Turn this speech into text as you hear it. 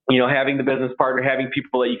having the business partner, having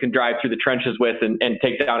people that you can drive through the trenches with and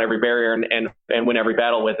take down every barrier and win every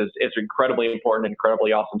battle with is incredibly important and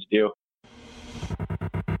incredibly awesome to do.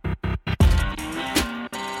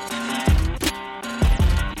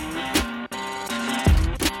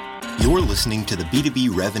 You're listening to the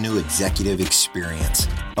B2B Revenue Executive Experience,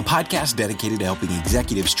 a podcast dedicated to helping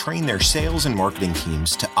executives train their sales and marketing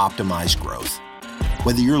teams to optimize growth.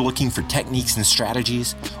 Whether you're looking for techniques and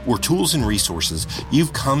strategies or tools and resources,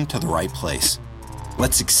 you've come to the right place.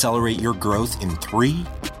 Let's accelerate your growth in 3,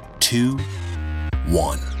 2,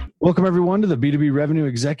 1. Welcome, everyone, to the B2B Revenue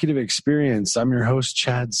Executive Experience. I'm your host,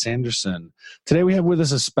 Chad Sanderson. Today, we have with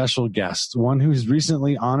us a special guest, one who's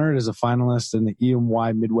recently honored as a finalist in the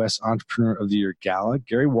EY Midwest Entrepreneur of the Year Gala,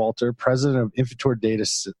 Gary Walter, president of Infitor Data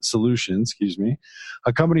Solutions,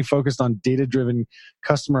 a company focused on data-driven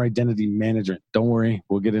customer identity management. Don't worry,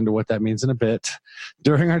 we'll get into what that means in a bit.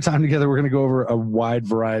 During our time together, we're going to go over a wide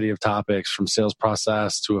variety of topics, from sales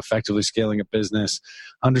process to effectively scaling a business,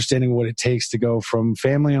 understanding what it takes to go from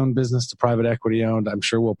family-owned business to private equity owned. I'm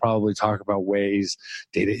sure we'll probably talk about ways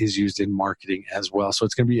data is used in marketing as well. So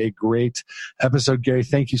it's going to be a great episode. Gary,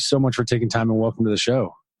 thank you so much for taking time and welcome to the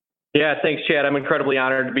show. Yeah, thanks, Chad. I'm incredibly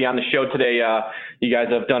honored to be on the show today. You guys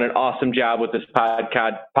have done an awesome job with this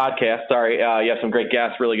podcast. You have some great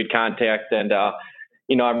guests, really good contact, and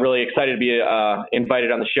I'm really excited to be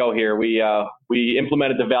invited on the show here. We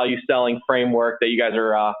implemented the value selling framework that you guys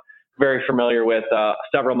are very familiar with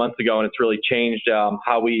several months ago, and it's really changed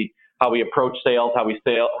how we approach sales, how we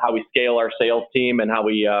scale our sales team, and how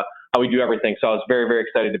we do everything. So I was very, very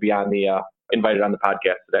excited to be invited on the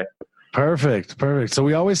podcast today. Perfect. So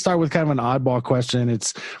we always start with kind of an oddball question.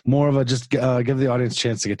 It's more of a just give the audience a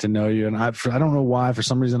chance to get to know you. And I don't know why, for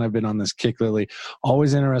some reason, I've been on this kick lately,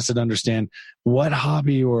 always interested to understand what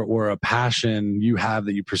hobby or a passion you have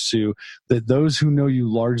that you pursue that those who know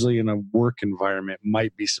you largely in a work environment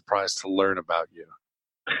might be surprised to learn about you.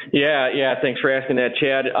 Yeah. Thanks for asking that,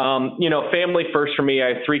 Chad. Family first for me. I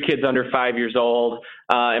have 3 kids under 5 years old,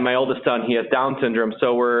 and my oldest son, he has Down syndrome.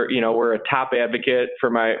 So we're a top advocate for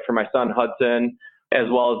my son Hudson, as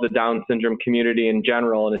well as the Down syndrome community in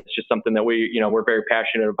general. And it's just something that we're very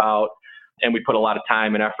passionate about, and we put a lot of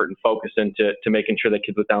time and effort and focus into making sure that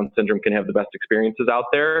kids with Down syndrome can have the best experiences out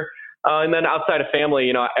there. And then outside of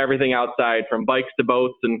family, everything outside, from bikes to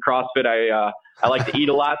boats and CrossFit. I like to eat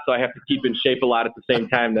a lot, so I have to keep in shape a lot at the same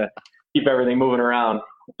time to keep everything moving around.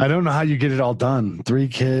 I don't know how you get it all done. 3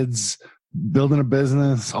 kids, building a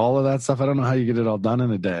business, all of that stuff. I don't know how you get it all done in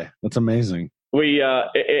a day. That's amazing.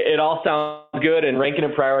 It all sounds good, and ranking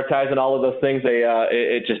and prioritizing all of those things,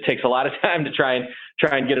 it just takes a lot of time to try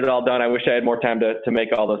and get it all done. I wish I had more time to make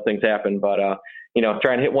all those things happen, but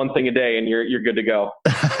try and hit one thing a day and you're good to go.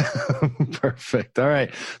 Perfect. All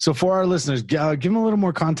right. So for our listeners, give them a little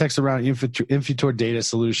more context around Infitor Data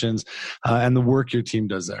Solutions and the work your team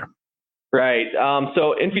does there. Right.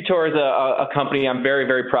 So Infitor is a company I'm very,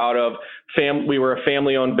 very proud of. We were a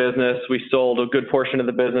family-owned business. We sold a good portion of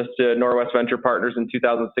the business to Norwest Venture Partners in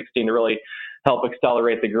 2016 to really help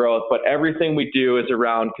accelerate the growth. But everything we do is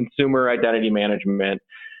around consumer identity management.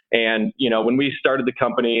 And, when we started the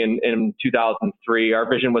company in 2003, our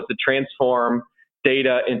vision was to transform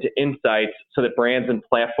data into insights so that brands and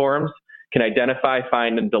platforms can identify,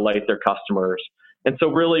 find, and delight their customers. And so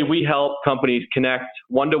really, we help companies connect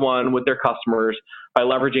one-to-one with their customers by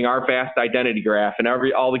leveraging our vast identity graph and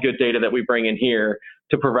all the good data that we bring in here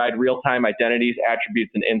to provide real-time identities,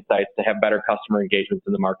 attributes, and insights to have better customer engagements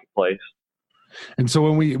in the marketplace. And so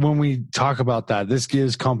when we talk about that, this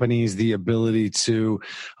gives companies the ability to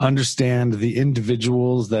understand the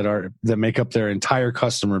individuals that make up their entire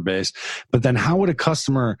customer base. But then how would a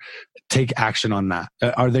customer take action on that?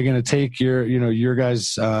 Are they going to take your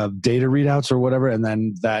guys' data readouts or whatever, and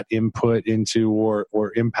then that input into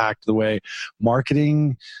or impact the way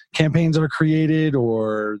marketing campaigns are created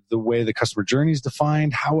or the way the customer journey is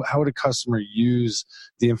defined? How would a customer use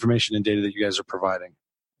the information and data that you guys are providing?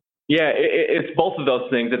 Yeah, it's both of those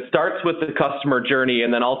things. It starts with the customer journey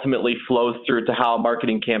and then ultimately flows through to how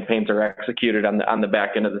marketing campaigns are executed on the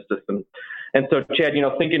back end of the system. And so, Chad,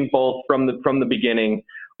 thinking both from the beginning,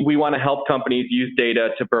 we want to help companies use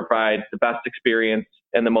data to provide the best experience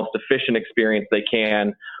and the most efficient experience they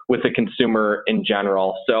can with the consumer in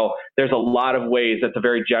general. So there's a lot of ways. That's a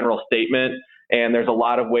very general statement. And there's a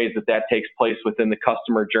lot of ways that takes place within the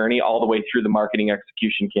customer journey all the way through the marketing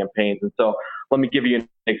execution campaigns. And so let me give you an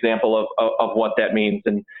example of what that means.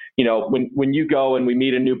 And, when you go and we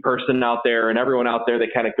meet a new person out there and everyone out there, they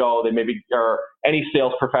kind of go, or any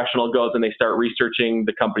sales professional goes and they start researching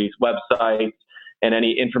the company's website and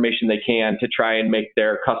any information they can to try and make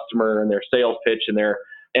their customer and their sales pitch and their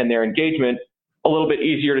and their engagement a little bit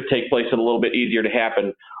easier to take place and a little bit easier to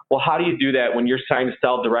happen. Well, how do you do that when you're trying to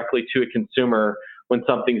sell directly to a consumer, when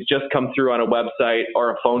something's just come through on a website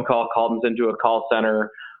or a phone call comes into a call center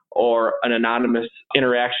or an anonymous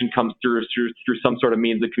interaction comes through some sort of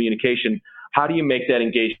means of communication? How do you make that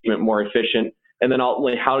engagement more efficient? And then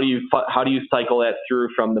ultimately, how do you cycle that through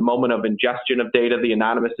from the moment of ingestion of data, the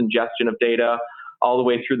anonymous ingestion of data, all the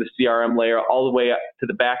way through the CRM layer, all the way up to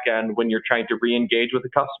the back end when you're trying to re-engage with the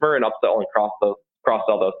customer and upsell and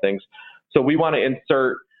cross-sell those things. So we want to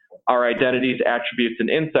insert our identities, attributes, and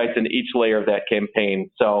insights in each layer of that campaign.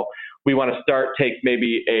 So we want to take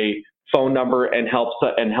maybe a phone number and help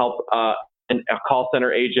a call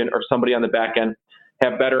center agent or somebody on the back end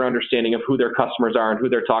have better understanding of who their customers are and who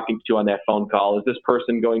they're talking to on that phone call. Is this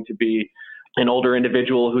person going to be an older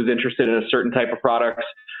individual who's interested in a certain type of products,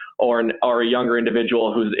 or a younger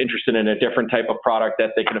individual who's interested in a different type of product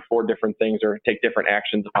that they can afford different things or take different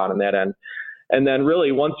actions upon on that end? And then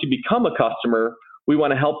really, once you become a customer, we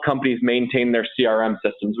want to help companies maintain their CRM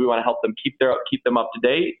systems. We want to help them keep them up to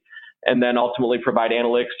date, and then ultimately provide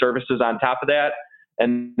analytics services on top of that,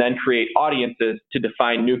 and then create audiences to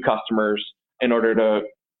define new customers in order to,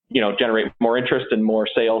 generate more interest and more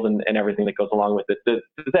sales and everything that goes along with it. Does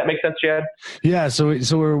that make sense, Chad? Yeah. So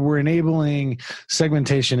we're enabling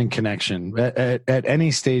segmentation and connection at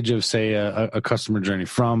any stage of, say, a customer journey,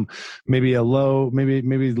 from maybe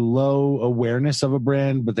maybe low awareness of a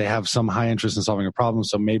brand, but they have some high interest in solving a problem.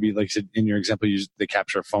 So maybe, like you said, in your example, they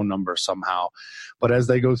capture a phone number somehow. But as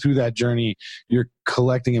they go through that journey, you're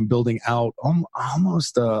collecting and building out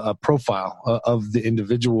almost a profile of the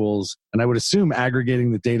individuals. And I would assume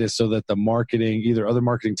aggregating the data so that the marketing, either other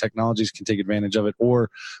marketing technologies can take advantage of it, or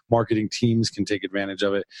marketing teams can take advantage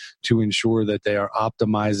of it to ensure that they are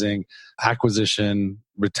optimizing acquisition,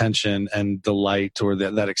 retention, and delight, or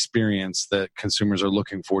that experience that consumers are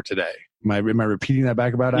looking for today. Am I repeating that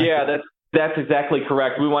back about? Yeah, that's exactly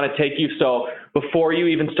correct. We want to take you, so before you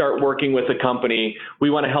even start working with a company, we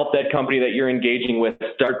want to help that company that you're engaging with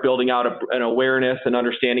start building out an awareness and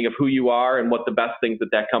understanding of who you are and what the best things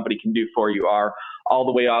that company can do for you are, all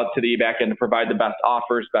the way out to the back end to provide the best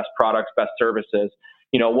offers, best products, best services.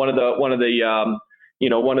 One of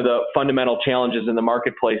the fundamental challenges in the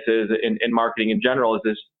marketplace is in marketing in general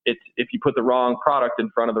is if you put the wrong product in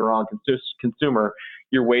front of the wrong consumer,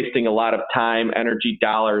 you're wasting a lot of time, energy,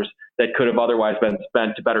 dollars that could have otherwise been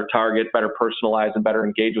spent to better target, better personalize, and better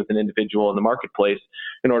engage with an individual in the marketplace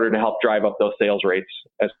in order to help drive up those sales rates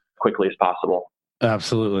as quickly as possible.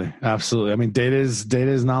 Absolutely. I mean, data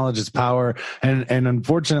is knowledge, is power. And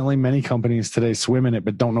unfortunately, many companies today swim in it,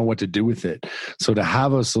 but don't know what to do with it. So to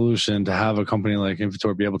have a solution, to have a company like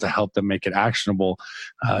Invitor be able to help them make it actionable,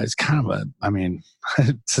 is kind of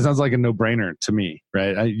it sounds like a no-brainer to me,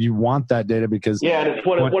 right? You want that data because and it's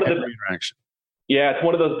one of the interaction. Yeah, it's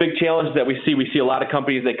one of those big challenges that we see. We see a lot of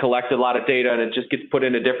companies that collect a lot of data and it just gets put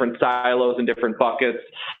into different silos and different buckets,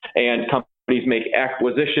 and companies make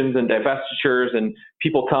acquisitions and divestitures, and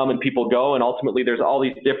people come and people go, and ultimately there's all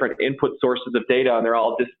these different input sources of data, and they're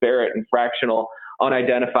all disparate and fractional,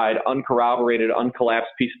 unidentified, uncorroborated,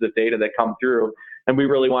 uncollapsed pieces of data that come through. And we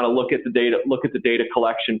really want to look at the data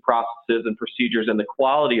collection processes and procedures and the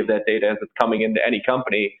quality of that data as it's coming into any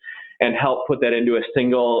company, and help put that into a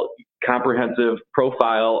single comprehensive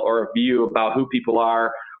profile or a view about who people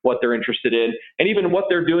are, what they're interested in, and even what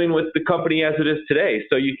they're doing with the company as it is today.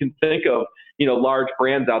 So you can think of, large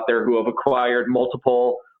brands out there who have acquired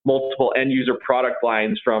multiple end user product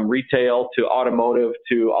lines, from retail to automotive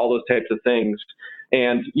to all those types of things.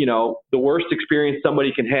 And, the worst experience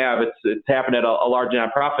somebody can have, it's happened at a large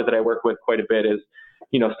nonprofit that I work with quite a bit, is,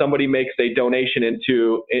 somebody makes a donation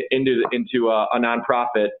into a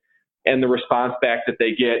nonprofit, and the response back that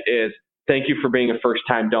they get is, "Thank you for being a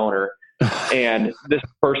first-time donor." And this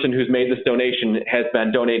person who's made this donation has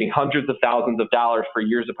been donating hundreds of thousands of dollars for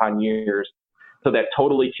years upon years. So that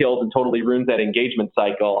totally kills and totally ruins that engagement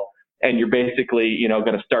cycle. And you're basically,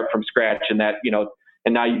 going to start from scratch, and that,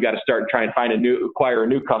 and now you've got to start and try and acquire a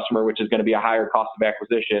new customer, which is going to be a higher cost of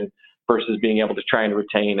acquisition versus being able to try and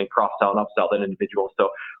retain and cross-sell and upsell that individual. So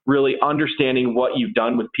really understanding what you've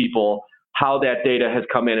done with people, how that data has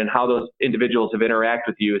come in, and how those individuals have interacted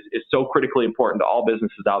with you is so critically important to all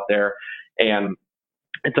businesses out there. And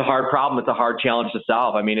it's a hard problem. It's a hard challenge to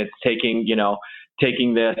solve. I mean, it's taking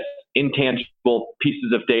this intangible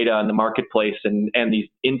pieces of data in the marketplace and these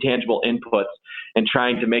intangible inputs and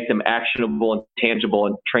trying to make them actionable and tangible,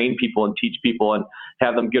 and train people and teach people and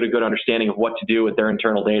have them get a good understanding of what to do with their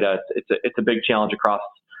internal data. It's a big challenge across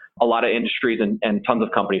a lot of industries and tons of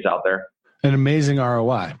companies out there. An amazing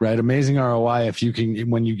ROI, right? Amazing ROI if you can,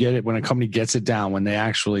 when a company gets it down, when they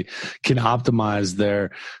actually can optimize their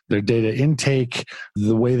data intake,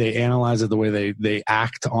 the way they analyze it, the way they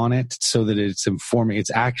act on it, so that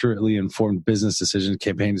it's accurately informed business decisions,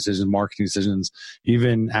 campaign decisions, marketing decisions,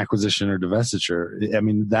 even acquisition or divestiture. I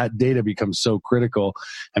mean, that data becomes so critical,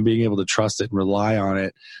 and being able to trust it and rely on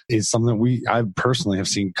it is something I personally have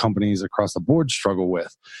seen companies across the board struggle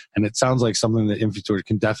with. And it sounds like something that Infutor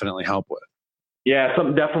can definitely help with. Yeah,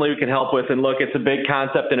 something definitely we can help with. And look, it's a big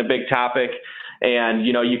concept and a big topic. And,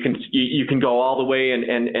 you can go all the way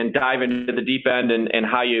and dive into the deep end and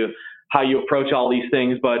how you approach all these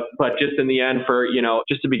things. But just in the end,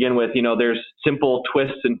 just to begin with, there's simple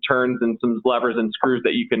twists and turns and some levers and screws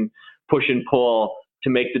that you can push and pull to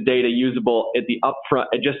make the data usable at the upfront.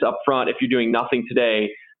 Just upfront, if you're doing nothing today,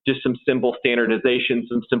 just some simple standardization,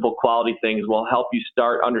 some simple quality things will help you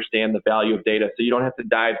start understand the value of data. So you don't have to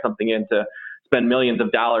dive something into spend millions of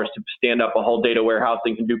dollars to stand up a whole data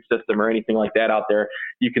warehousing Hadoop system or anything like that out there.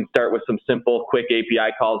 You can start with some simple, quick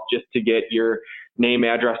API calls just to get your name,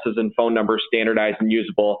 addresses, and phone numbers standardized and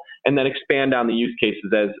usable, and then expand on the use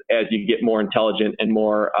cases as you get more intelligent and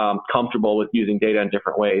more comfortable with using data in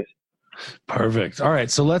different ways. Perfect. All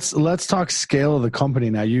right. So let's talk scale of the company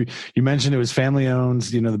now. You mentioned it was family owned.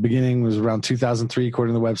 The beginning was around 2003,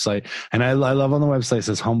 according to the website. And I love on the website, it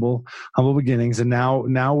says humble beginnings. And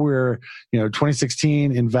now we're,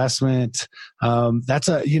 2016 investment. That's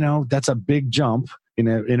a big jump in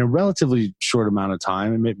a relatively short amount of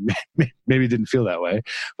time. And maybe it didn't feel that way,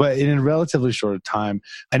 but in a relatively short time.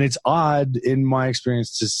 And it's odd in my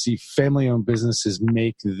experience to see family owned businesses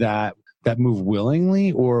make that move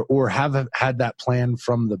willingly or have had that plan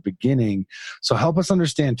from the beginning. So help us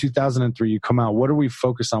understand 2003, you come out, what are we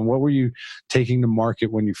focused on? What were you taking to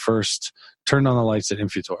market when you first turned on the lights at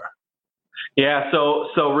Infutor? Yeah,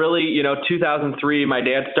 so really, 2003, my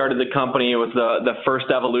dad started the company. It was the first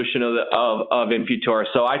evolution of Infutor.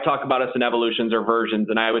 So I talk about us in evolutions or versions,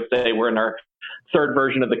 and I would say we're in our third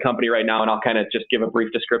version of the company right now, and I'll kind of just give a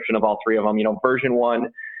brief description of all three of them. Version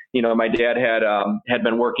one, my dad had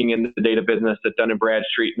been working in the data business at Dun &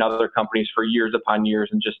 Bradstreet and other companies for years upon years,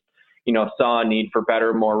 and just, saw a need for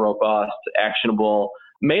better, more robust, actionable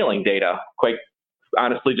mailing data. Quite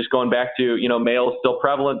honestly, just going back to, mail is still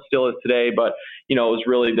prevalent, still is today, but, it was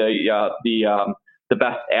really the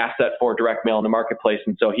best asset for direct mail in the marketplace.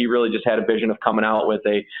 And so he really just had a vision of coming out with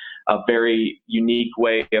a very unique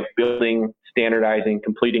way of building, standardizing,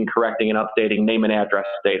 completing, correcting, and updating name and address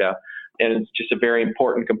data. And it's just a very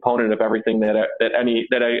important component of everything that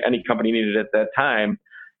any company needed at that time,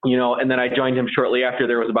 And then I joined him shortly after.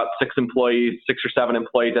 There was about 6 or 7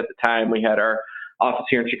 employees at the time. We had our office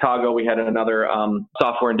here in Chicago. We had another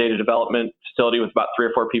software and data development facility with about 3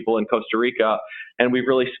 or 4 people in Costa Rica, and we've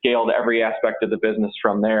really scaled every aspect of the business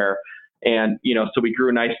from there. And so we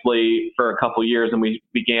grew nicely for a couple of years, and we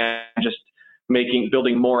began just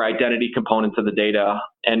building more identity components of the data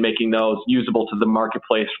and making those usable to the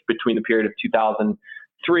marketplace between the period of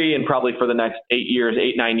 2003 and probably for the next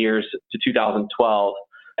 9 years to 2012.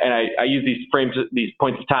 And I use these points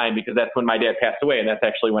of time because that's when my dad passed away, and that's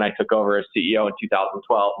actually when I took over as CEO in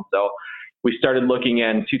 2012. And so we started looking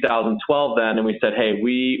in 2012 then, and we said, hey,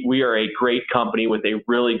 we are a great company with a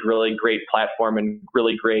really, really great platform and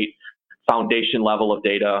really great foundation level of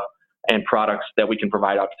data and products that we can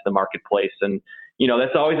provide out to the marketplace. And,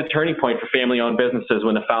 that's always a turning point for family-owned businesses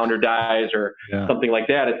when the founder dies or something like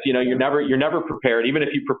that. It's, you're never prepared. Even if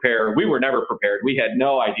you prepare, we were never prepared. We had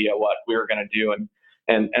no idea what we were going to do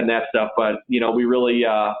and that stuff. But, we really,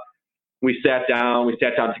 we sat down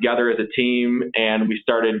together as a team, and we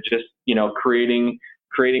started just,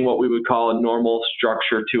 creating what we would call a normal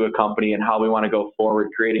structure to a company and how we want to go forward,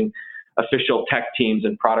 creating official tech teams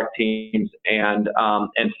and product teams and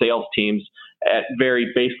sales teams at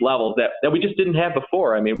very base levels that we just didn't have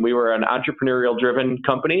before. I mean, we were an entrepreneurial driven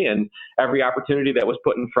company, and every opportunity that was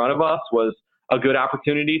put in front of us was a good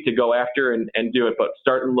opportunity to go after and do it. But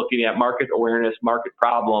starting looking at market awareness, market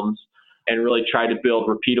problems, and really try to build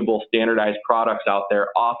repeatable, standardized products out there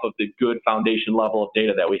off of the good foundation level of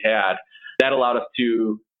data that we had. That allowed us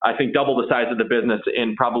to, I think, double the size of the business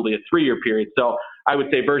in probably a 3-year period. So I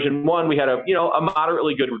would say version 1, we had a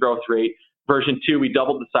moderately good growth rate. Version 2, we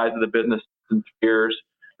doubled the size of the business in 3 years.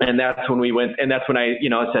 And that's when we went, and that's when I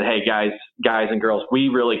said, hey, guys and girls, we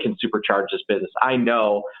really can supercharge this business. I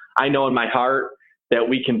know in my heart that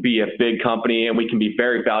we can be a big company and we can be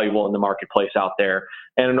very valuable in the marketplace out there.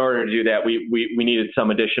 And in order to do that, we needed some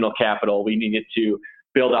additional capital. We needed to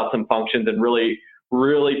build out some functions and really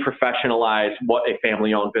professionalize what a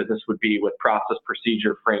family-owned business would be with process,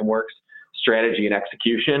 procedure, frameworks, strategy, and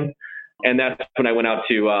execution. And that's when I went out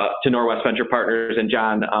to Norwest Venture Partners and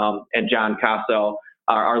John Casso,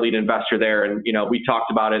 our lead investor there. And, we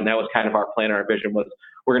talked about it, and that was kind of our plan. Our vision was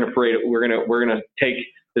we're going to take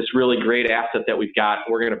this really great asset that we've got.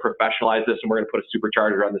 We're going to professionalize this, and we're going to put a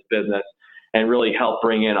supercharger on this business and really help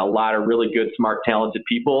bring in a lot of really good, smart, talented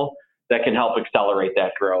people that can help accelerate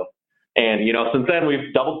that growth. And, since then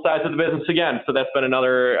we've doubled the size of the business again. So that's been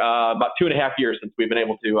another about 2.5 years since we've been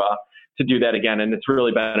able to do that again. And it's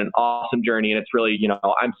really been an awesome journey. And it's really,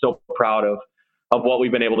 I'm so proud of what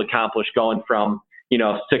we've been able to accomplish, going from, 6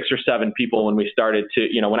 or 7 people when we started to,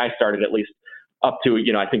 when I started at least, up to,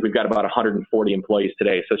 I think we've got about 140 employees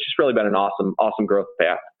today. So it's just really been an awesome growth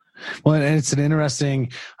path. Well, and it's an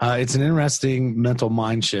interesting mental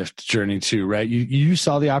mind shift journey too, right? You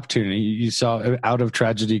saw the opportunity. You saw out of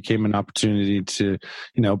tragedy came an opportunity to,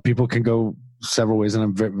 people can go several ways, and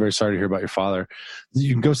I'm very, very sorry to hear about your father.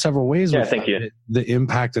 You can go several ways with thank you. The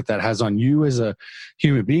impact that has on you as a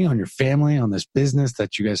human being, on your family, on this business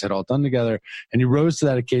that you guys had all done together. And you rose to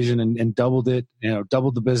that occasion and doubled it,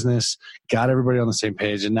 doubled the business, got everybody on the same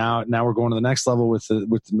page. And now we're going to the next level with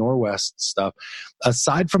the Norwest stuff.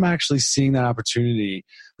 Aside from actually seeing that opportunity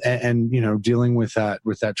and dealing with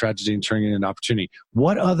that tragedy and turning it into opportunity,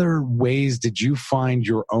 what other ways did you find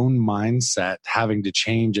your own mindset having to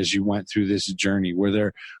change as you went through this journey? Were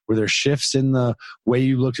there shifts in the way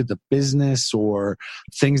you looked at the business, or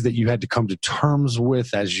things that you had to come to terms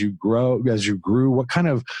with as you grew? What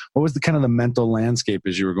was the mental landscape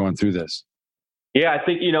as you were going through this? Yeah, I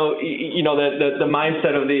think the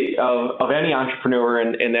mindset of any entrepreneur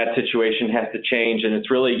in that situation has to change, and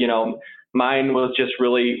it's really mine was just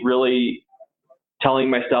really, really telling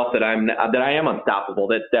myself that I am unstoppable,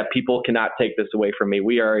 that people cannot take this away from me.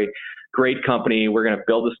 We are a great company. We're going to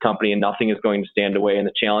build this company, and nothing is going to stand away. And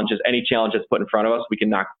any challenge that's put in front of us, we can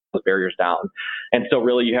knock those barriers down. And so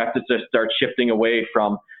really you have to just start shifting away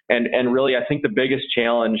from, and really I think the biggest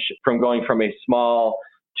challenge from going from a small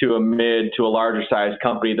to a mid to a larger size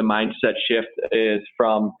company, the mindset shift is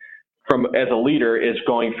from as a leader is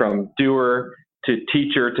going from doer to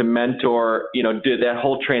teacher to mentor, do that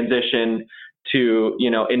whole transition to,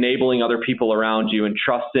 enabling other people around you and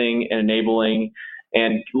trusting and enabling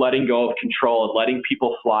and letting go of control and letting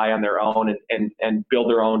people fly on their own and build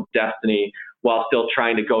their own destiny while still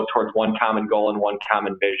trying to go towards one common goal and one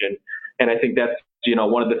common vision. And I think that's,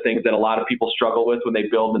 one of the things that a lot of people struggle with when they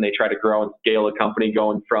build and they try to grow and scale a company,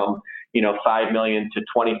 going from, 5 million to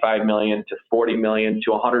 25 million to 40 million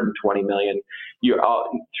to 120 million.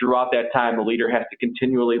 Throughout that time, the leader has to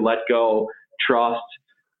continually let go, trust,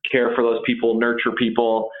 care for those people, nurture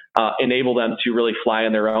people, enable them to really fly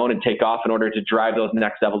on their own and take off in order to drive those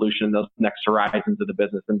next evolution and those next horizons of the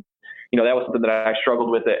business. And, that was something that I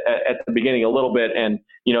struggled with at the beginning a little bit. And,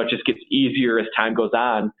 it just gets easier as time goes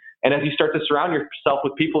on. And as you start to surround yourself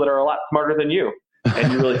with people that are a lot smarter than you,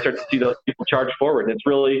 and you really start to see those people charge forward. And it's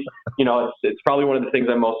really, it's probably one of the things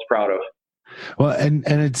I'm most proud of. Well, and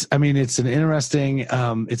it's an interesting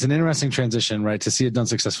transition, right? To see it done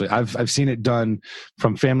successfully. I've seen it done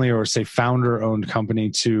from family or say founder owned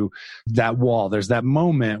company to that wall. There's that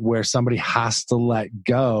moment where somebody has to let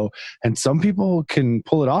go, and some people can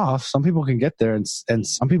pull it off. Some people can get there, and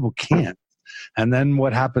some people can't. And then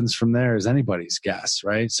what happens from there is anybody's guess,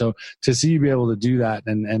 right? So to see you be able to do that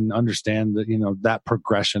and understand that, that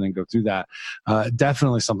progression and go through that,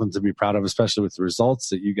 definitely something to be proud of, especially with the results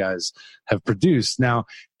that you guys have produced. Now,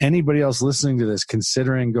 anybody else listening to this,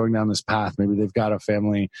 considering going down this path, maybe they've got a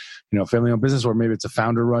family-owned business, or maybe it's a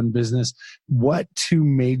founder-run business. What 2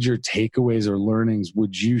 major takeaways or learnings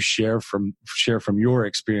would you share from your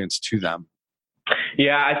experience to them?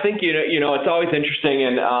 Yeah, I think, it's always interesting.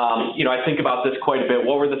 And, I think about this quite a bit.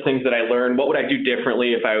 What were the things that I learned? What would I do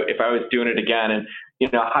differently if I was doing it again? And,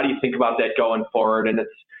 how do you think about that going forward? And it's,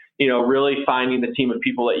 really finding the team of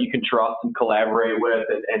people that you can trust and collaborate with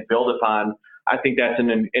and build upon. I think that's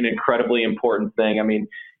an incredibly important thing. I mean,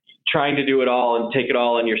 trying to do it all and take it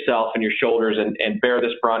all on yourself and your shoulders and bear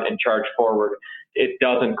this brunt and charge forward, it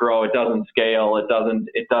doesn't grow, it doesn't scale, it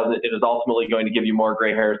is ultimately going to give you more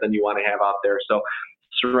gray hairs than you want to have out there. So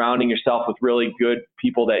surrounding yourself with really good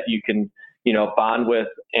people that you can, bond with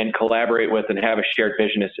and collaborate with and have a shared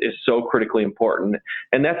vision is so critically important.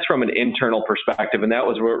 And that's from an internal perspective. And that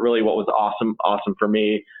was really what was awesome for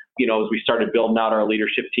me. As we started building out our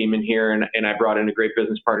leadership team in here, and I brought in a great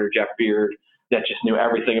business partner, Jeff Beard, that just knew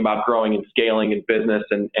everything about growing and scaling in business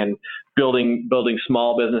and building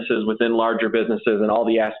small businesses within larger businesses, and all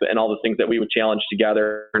the aspects and all the things that we would challenge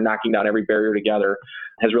together, knocking down every barrier together,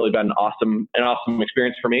 has really been an awesome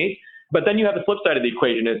experience for me. But then you have the flip side of the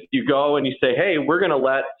equation is you go and you say, hey, we're going to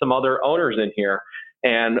let some other owners in here.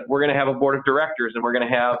 and we're going to have a board of directors, and we're going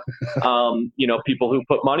to have, people who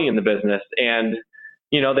put money in the business. And,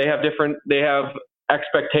 they have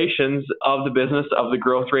expectations of the business, of the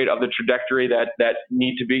growth rate, of the trajectory that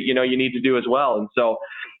need to be, you need to do as well. And so,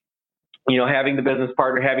 having the business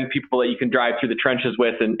partner, having people that you can drive through the trenches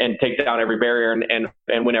with and take down every barrier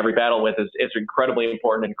and win every battle with is incredibly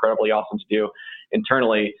important and incredibly awesome to do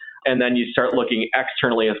internally. And then you start looking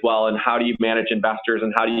externally as well. And how do you manage investors,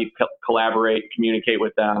 and how do you collaborate, communicate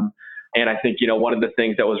with them? And I think, one of the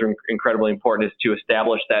things that was incredibly important is to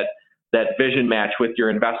establish that vision match with your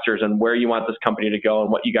investors and where you want this company to go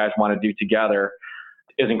and what you guys want to do together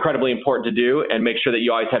is incredibly important to do, and make sure that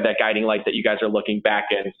you always have that guiding light that you guys are looking back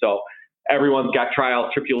in. So everyone's got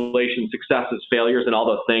trials, tribulations, successes, failures, and all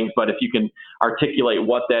those things. But if you can articulate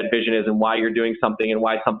what that vision is and why you're doing something and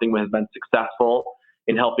why something has been successful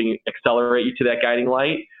in helping accelerate you to that guiding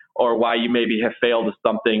light, or why you maybe have failed at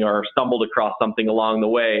something or stumbled across something along the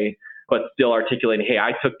way, but still articulating, hey,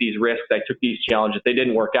 I took these risks, I took these challenges, they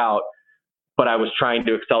didn't work out, but I was trying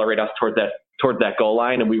to accelerate us towards that goal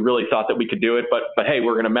line, and we really thought that we could do it. But hey,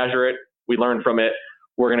 we're going to measure it. We learn from it.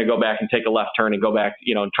 We're going to go back and take a left turn and go back,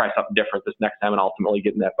 and try something different this next time, and ultimately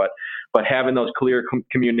getting that. But having those clear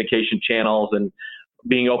communication channels and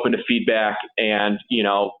being open to feedback, and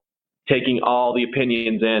taking all the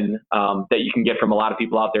opinions in that you can get from a lot of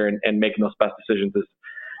people out there, and making those best decisions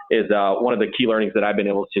is one of the key learnings that I've been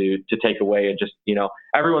able to take away. And just,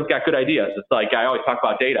 everyone's got good ideas. It's like I always talk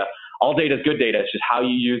about data. All data is good data. It's just how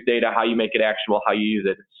you use data, how you make it actionable, how you use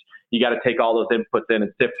it. You got to take all those inputs in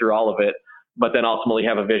and sift through all of it, but then ultimately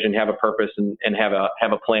have a vision, have a purpose, and have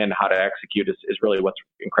a plan how to execute is really what's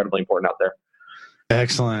incredibly important out there.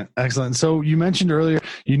 Excellent. So you mentioned earlier,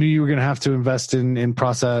 you knew you were going to have to invest in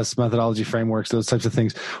process, methodology, frameworks, those types of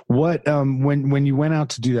things. What, when you went out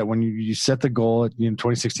to do that, when you set the goal at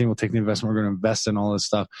 2016, we'll take the investment, we're going to invest in all this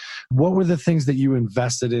stuff. What were the things that you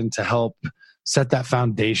invested in to help set that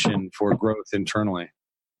foundation for growth internally?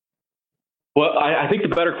 Well, I think the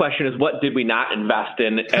better question is, what did we not invest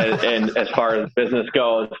in as far as business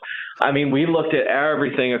goes? I mean, we looked at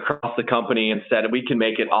everything across the company and said, we can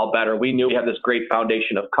make it all better. We knew we had this great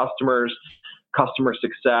foundation of customers, customer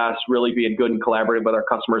success, really being good and collaborating with our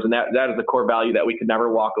customers. And that is a core value that we could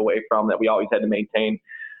never walk away from, that we always had to maintain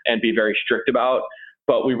and be very strict about.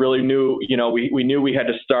 But we really knew, we knew we had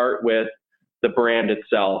to start with the brand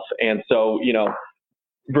itself. And so,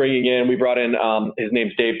 we brought in, his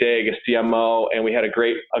name's Dave Daig, a CMO, and we had a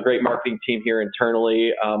great marketing team here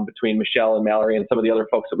internally, between Michelle and Mallory and some of the other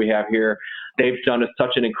folks that we have here. They've done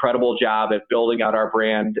such an incredible job at building out our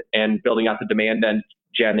brand and building out the demand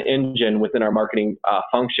gen engine within our marketing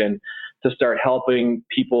function to start helping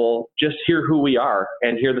people just hear who we are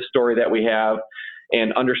and hear the story that we have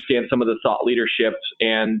and understand some of the thought leadership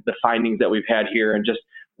and the findings that we've had here, and just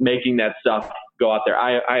making that stuff go out there.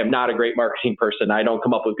 I am not a great marketing person. I don't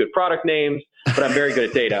come up with good product names, but I'm very good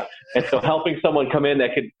at data. And so helping someone come in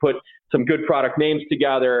that could put some good product names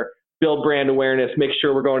together, build brand awareness, make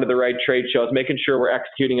sure we're going to the right trade shows, making sure we're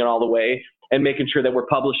executing it all the way, and making sure that we're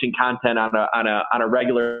publishing content on a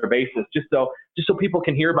regular basis, just so people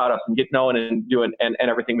can hear about us and get known and doing and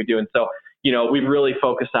everything we do. And so, we've really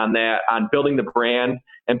focused on that, on building the brand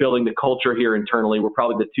and building the culture here internally. Were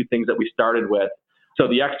probably the two things that we started with. So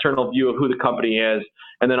the external view of who the company is,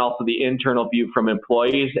 and then also the internal view from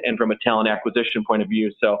employees and from a talent acquisition point of view.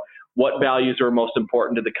 So what values are most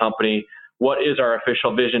important to the company? What is our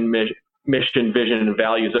official vision, mission, vision, and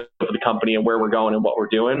values of the company, and where we're going and what we're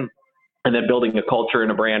doing? And then building a culture and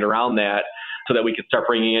a brand around that so that we can start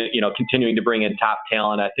bringing in, continuing to bring in top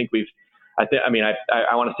talent. I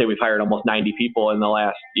want to say we've hired almost 90 people in the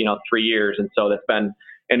last, 3 years. And so that's been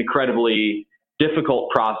an incredibly difficult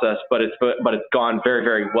process, but it's gone very,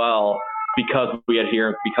 very well because we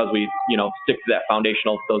adhere, because we stick to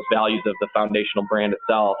those values of the foundational brand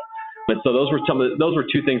itself. And so those were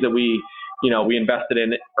two things that we invested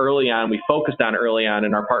in early on. We focused on early on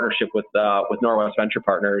in our partnership with Norwest Venture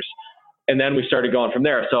Partners, and then we started going from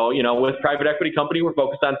there. So with private equity company, we're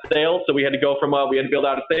focused on sales, so we had to go from we had to build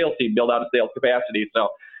out a sales team, build out a sales capacity. So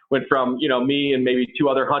went from, me and maybe two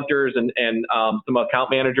other hunters and some account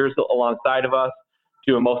managers alongside of us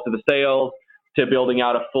doing most of the sales, to building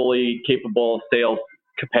out a fully capable sales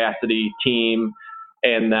capacity team.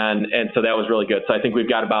 And so that was really good. So I think we've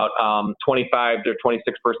got about 25 to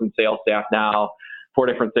 26 person sales staff now, 4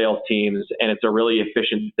 different sales teams, and it's a really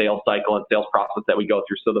efficient sales cycle and sales process that we go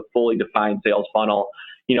through. So the fully defined sales funnel,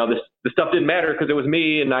 this stuff didn't matter because it was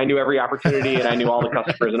me and I knew every opportunity and I knew all the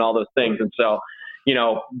customers and all those things. And so,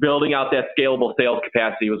 building out that scalable sales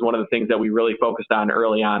capacity was one of the things that we really focused on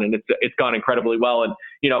early on, and it's gone incredibly well. And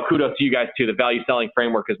kudos to you guys too. The value selling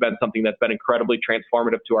framework has been something that's been incredibly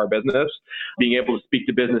transformative to our business. Being able to speak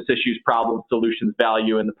to business issues, problems, solutions,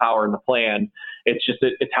 value, and the power and the plan. It's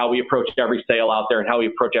how we approach every sale out there and how we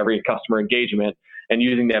approach every customer engagement. And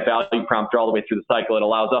using that value prompter all the way through the cycle, it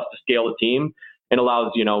allows us to scale the team and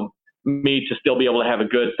allows me to still be able to have a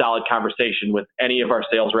good, solid conversation with any of our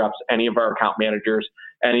sales reps, any of our account managers,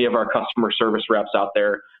 any of our customer service reps out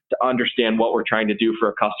there to understand what we're trying to do for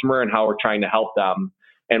a customer and how we're trying to help them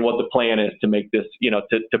and what the plan is to make this,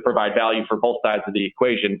 to provide value for both sides of the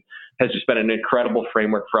equation has just been an incredible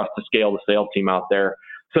framework for us to scale the sales team out there.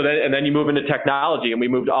 And then you move into technology, and we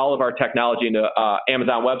moved all of our technology into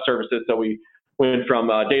Amazon Web Services. So we went from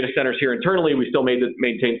data centers here internally. We still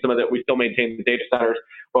maintain some of that. We still maintain the data centers,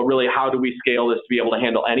 but really, how do we scale this to be able to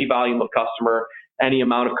handle any volume of customer, any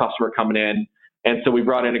amount of customer coming in? And so we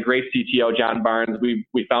brought in a great CTO, John Barnes. We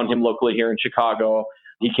found him locally here in Chicago.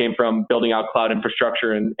 He came from building out cloud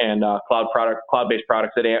infrastructure and cloud-based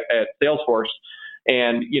products at Salesforce.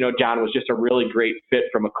 And John was just a really great fit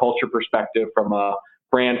from a culture perspective, from a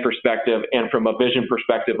brand perspective, and from a vision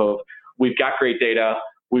perspective of we've got great data.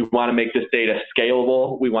 We want to make this data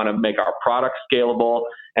scalable. We want to make our products scalable.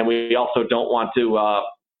 And we also don't want to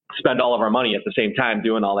spend all of our money at the same time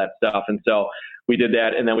doing all that stuff. And so we did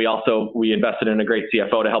that. And then we invested in a great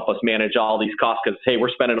CFO to help us manage all these costs because, hey, we're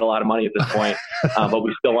spending a lot of money at this point, but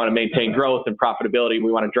we still want to maintain growth and profitability.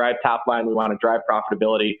 We want to drive top line. We want to drive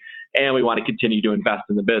profitability, and we want to continue to invest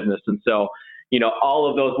in the business. And so, all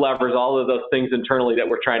of those levers, all of those things internally that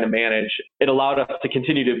we're trying to manage, it allowed us to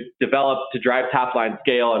continue to develop, to drive top line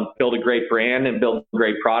scale and build a great brand and build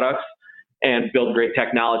great products and build great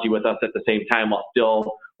technology with us at the same time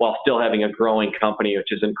while still having a growing company, which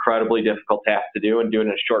is an incredibly difficult task to do and do it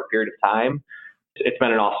in a short period of time. It's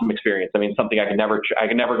been an awesome experience. I mean, something I can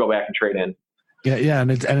never go back and trade in. Yeah, and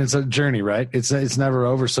it's a journey, right? It's never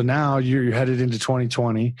over. So now you're headed into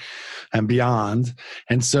 2020 and beyond.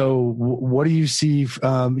 And so, what do you see,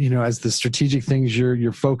 as the strategic things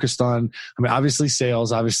you're focused on? I mean, obviously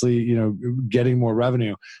sales, obviously getting more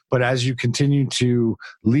revenue. But as you continue to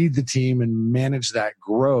lead the team and manage that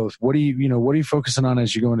growth, what are you focusing on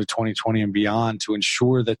as you go into 2020 and beyond to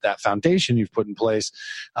ensure that foundation you've put in place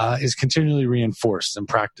is continually reinforced and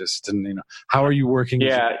practiced? And how are you working?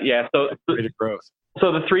 So growth.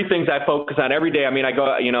 So the three things I focus on every day. I mean, I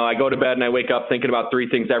go to bed and I wake up thinking about three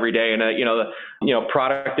things every day, and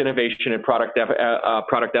product innovation and product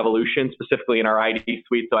evolution, specifically in our ID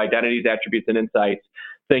suite, so identities, attributes, and insights.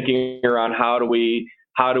 Thinking around how do we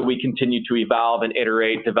continue to evolve and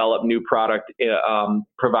iterate, develop new product,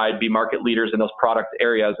 be market leaders in those product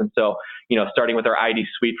areas. And so, starting with our ID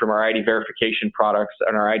suite, from our ID verification products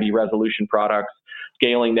and our ID resolution products,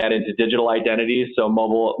 scaling that into digital identities, so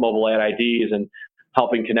mobile ad IDs, and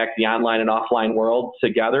helping connect the online and offline world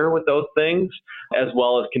together with those things, as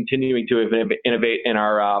well as continuing to innovate in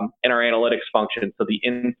our analytics function. So the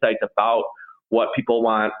insights about what people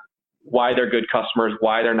want, why they're good customers,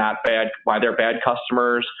 why they're not bad, why they're bad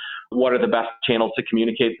customers, what are the best channels to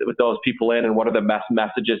communicate with those people in, and what are the best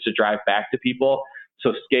messages to drive back to people.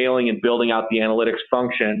 So scaling and building out the analytics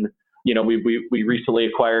function. We recently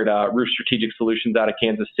acquired Roof Strategic Solutions out of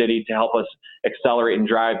Kansas City to help us accelerate and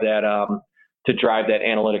drive that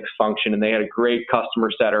analytics function. And they had a great customer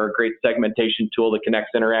set, or a great segmentation tool that connects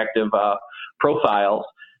interactive profiles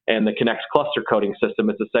and the Connects cluster coding system.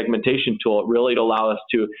 It's a segmentation tool. It really allows us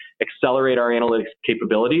to accelerate our analytics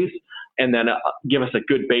capabilities and then give us a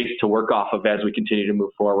good base to work off of as we continue to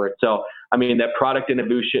move forward. So, I mean, that product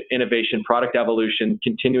innovation, product evolution,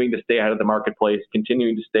 continuing to stay ahead of the marketplace,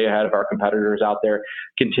 continuing to stay ahead of our competitors out there,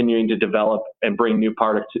 continuing to develop and bring new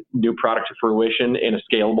product to fruition in a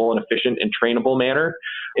scalable and efficient and trainable manner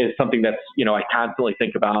is something that's, I constantly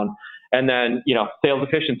think about. And then, sales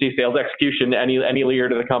efficiency, sales execution, any leader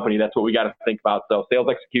to the company, that's what we got to think about. So sales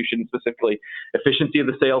execution, specifically efficiency of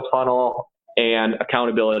the sales funnel and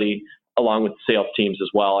accountability along with sales teams as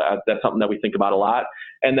well. That's something that we think about a lot.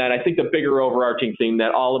 And then I think the bigger overarching thing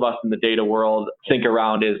that all of us in the data world think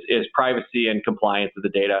around is privacy and compliance of the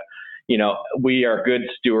data. We are good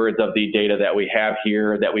stewards of the data that we have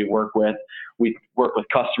here, that we work with. We work with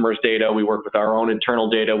customers' data. We work with our own internal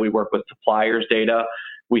data. We work with suppliers' data.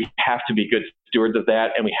 We have to be good stewards of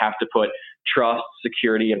that, and we have to put trust,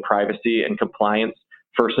 security, and privacy and compliance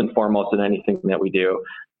first and foremost in anything that we do.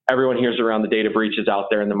 Everyone hears around the data breaches out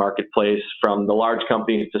there in the marketplace, from the large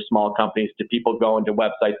companies to small companies to people going to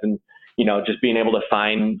websites and just being able to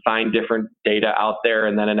find different data out there,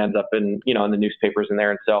 and then it ends up in in the newspapers in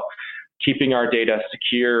there. And so keeping our data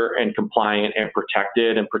secure and compliant and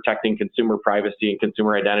protected, and protecting consumer privacy and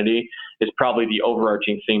consumer identity is probably the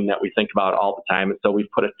overarching theme that we think about all the time. And so we've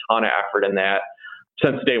put a ton of effort in that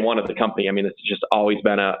since day one of the company. I mean, it's just always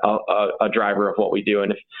been a driver of what we do.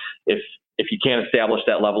 And if you can't establish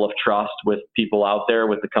that level of trust with people out there,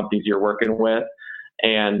 with the companies you're working with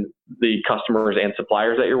and the customers and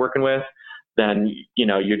suppliers that you're working with, then,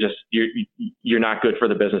 you're not good for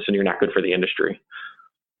the business and you're not good for the industry.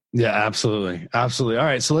 Yeah, absolutely. Absolutely. All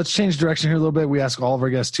right. So let's change direction here a little bit. We ask all of our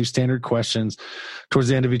guests 2 standard questions towards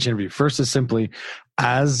the end of each interview. First is simply,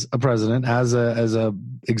 as a president, as a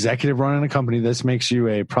executive running a company, this makes you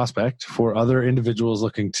a prospect for other individuals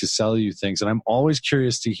looking to sell you things. And I'm always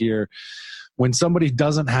curious to hear, when somebody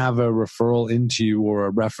doesn't have a referral into you or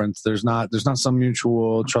a reference, there's not some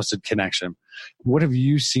mutual trusted connection. What have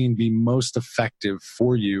you seen be most effective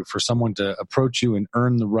for you, for someone to approach you and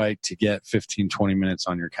earn the right to get 15, 20 minutes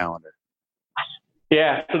on your calendar?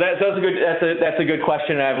 Yeah, so that's a good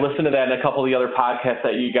question. And I've listened to that in a couple of the other podcasts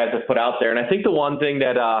that you guys have put out there. And I think the one thing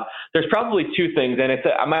that there's probably 2 things, and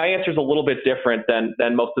my answer is a little bit different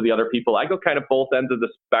than most of the other people. I go kind of both ends of the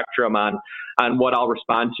spectrum on what I'll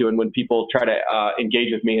respond to, and when people try to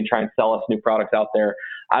engage with me and try and sell us new products out there.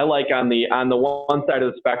 I like on the one side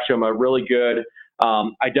of the spectrum a really good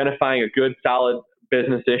identifying a good solid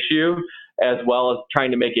business issue, as well as trying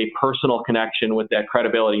to make a personal connection with that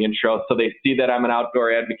credibility intro. So they see that I'm an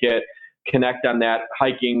outdoor advocate, connect on that,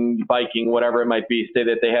 hiking, biking, whatever it might be, say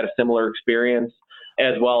that they had a similar experience,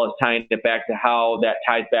 as well as tying it back to how that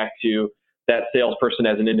ties back to that salesperson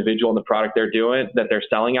as an individual and the product they're doing, that they're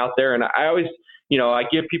selling out there. And I always, I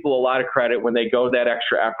give people a lot of credit when they go that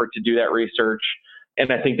extra effort to do that research.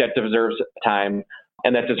 And I think that deserves time,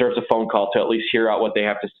 and that deserves a phone call to at least hear out what they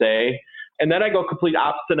have to say. And then I go complete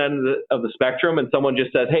opposite end of the spectrum, and someone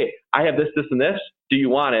just says, hey, I have this, this, and this. Do you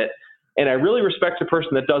want it? And I really respect the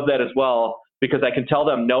person that does that as well, because I can tell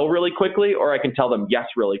them no really quickly, or I can tell them yes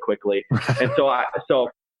really quickly. And so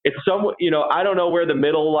it's I don't know where the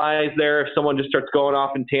middle lies there. If someone just starts going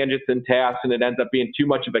off in tangents and tasks and it ends up being too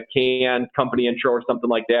much of a canned company intro or something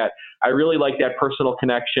like that. I really like that personal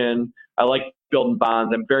connection. I like building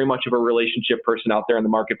bonds. I'm very much of a relationship person out there in the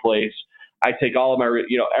marketplace. I take all of my,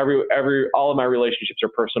 all of my relationships are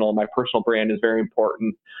personal. My personal brand is very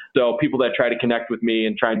important. So people that try to connect with me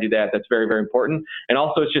and try and do that, that's very, very important. And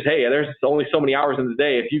also it's just, hey, there's only so many hours in the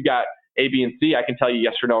day. If you got A, B, and C, I can tell you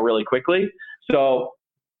yes or no really quickly. So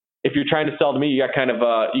if you're trying to sell to me, you got kind of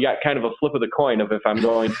a flip of the coin of if I'm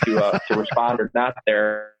going to respond or not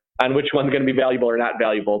there, on which one's going to be valuable or not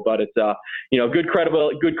valuable. But it's, good credible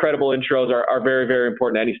intros are very, very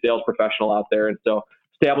important to any sales professional out there. And so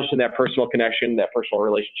establishing that personal connection, that personal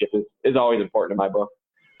relationship is always important in my book.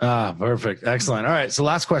 Perfect. Excellent. All right. So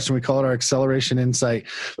last question, we call it our acceleration insight.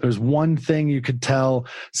 There's one thing you could tell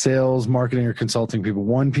sales, marketing, or consulting people,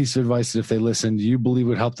 one piece of advice that if they listened, you believe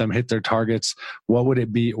would help them hit their targets. What would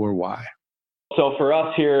it be, or why? So for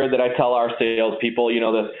us here, that I tell our salespeople,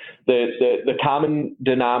 the common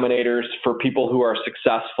denominators for people who are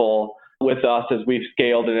successful with us as we've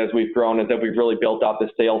scaled and as we've grown, and that we've really built out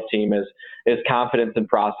this sales team is confidence in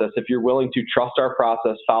process. If you're willing to trust our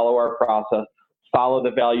process, follow our process, follow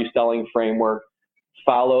the value selling framework,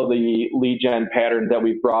 follow the lead gen patterns that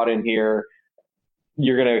we've brought in here,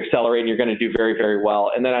 you're going to accelerate and you're going to do very, very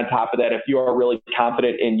well. And then on top of that, if you are really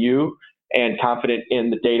confident in you and confident in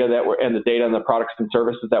the data and the products and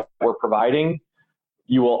services that we're providing,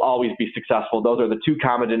 you will always be successful. Those are the 2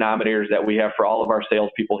 common denominators that we have for all of our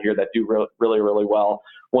salespeople here that do really, really well.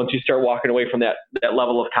 Once you start walking away from that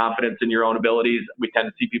level of confidence in your own abilities, we tend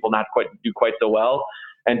to see people not do quite so well.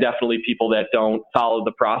 And definitely people that don't follow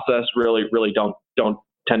the process really, really don't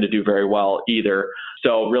tend to do very well either.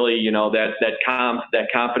 So really, that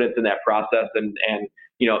confidence in that process and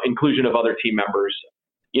inclusion of other team members.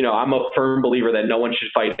 I'm a firm believer that no one should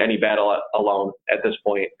fight any battle alone at this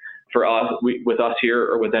point. For us, with us here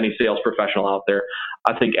or with any sales professional out there,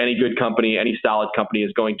 I think any good company, any solid company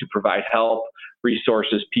is going to provide help,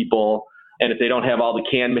 resources, people. And if they don't have all the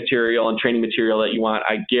canned material and training material that you want,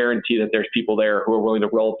 I guarantee that there's people there who are willing to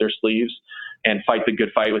roll up their sleeves and fight the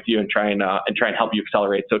good fight with you and try and help you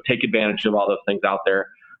accelerate. So take advantage of all those things out there.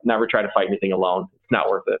 Never try to fight anything alone. It's not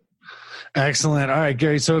worth it. Excellent. All right,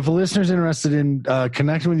 Gary. So if a listener's interested in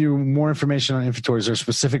connecting with you, more information on Infotour, is there a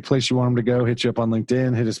specific place you want them to go? Hit you up on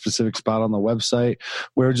LinkedIn, hit a specific spot on the website.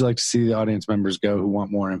 Where would you like to see the audience members go who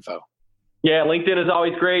want more info? Yeah, LinkedIn is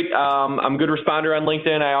always great. I'm a good responder on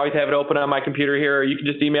LinkedIn. I always have it open on my computer here. You can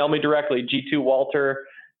just email me directly,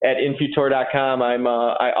 g2walter@infotour.com.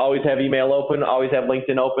 I always have email open, always have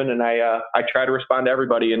LinkedIn open, and I try to respond to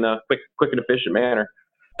everybody in a quick and efficient manner.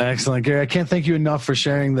 Excellent, Gary. I can't thank you enough for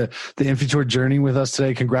sharing the InfuTour journey with us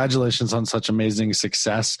today. Congratulations on such amazing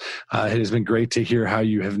success. It has been great to hear how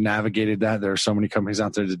you have navigated that. There are so many companies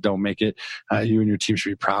out there that don't make it. You and your team should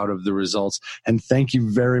be proud of the results. And thank you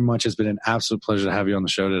very much. It's been an absolute pleasure to have you on the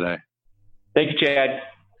show today. Thank you, Chad.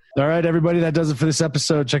 All right, everybody, that does it for this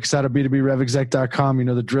episode. Check us out at b2brevexec.com. You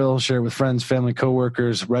know the drill. Share it with friends, family,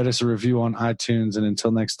 coworkers. Write us a review on iTunes. And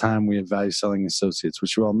until next time, we at Value Selling Associates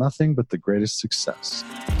wish you all nothing but the greatest success.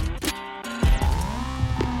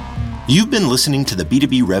 You've been listening to the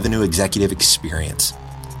B2B Revenue Executive Experience.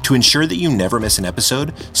 To ensure that you never miss an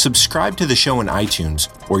episode, subscribe to the show in iTunes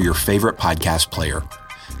or your favorite podcast player.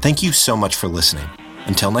 Thank you so much for listening.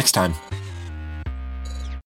 Until next time.